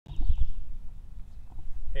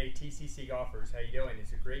Hey TCC golfers, how you doing?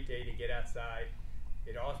 It's a great day to get outside.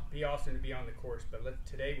 It'd be awesome to be on the course, but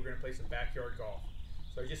today we're going to play some backyard golf.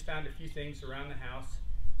 So I just found a few things around the house,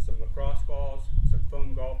 some lacrosse balls, some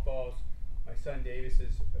foam golf balls, my son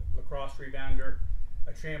Davis's lacrosse rebounder,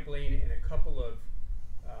 a trampoline, and a couple of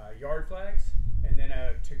yard flags, and then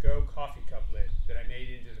a to-go coffee cup lid that I made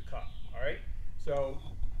into the cup. All right. So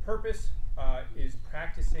purpose is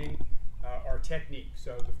practicing our technique.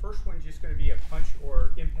 So the first one is just going to be a punch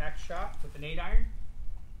or impact shot with an 8-iron.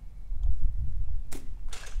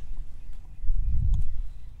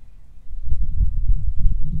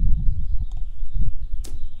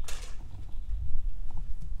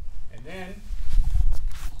 And then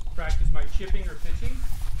practice my chipping or pitching.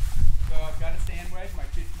 So I've got a sand wedge, my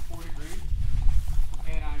 54 degrees,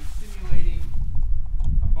 and I'm simulating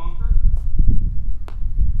a bunker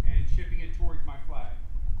and chipping it towards my flag.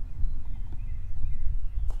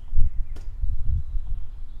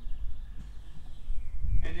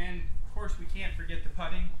 And then, of course, we can't forget the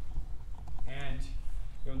putting. And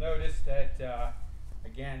you'll notice that,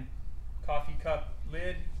 again, coffee cup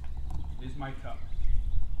lid is my cup.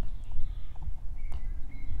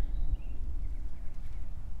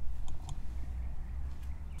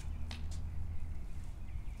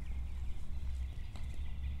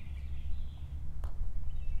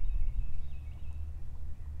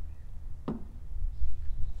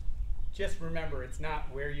 Just remember, it's not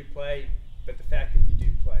where you play, but the fact that you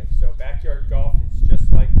do play. So backyard golf is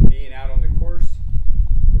just like being out on the course.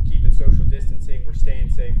 We're keeping social distancing, we're staying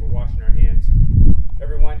safe, we're washing our hands.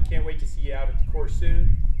 Everyone, can't wait to see you out at the course soon.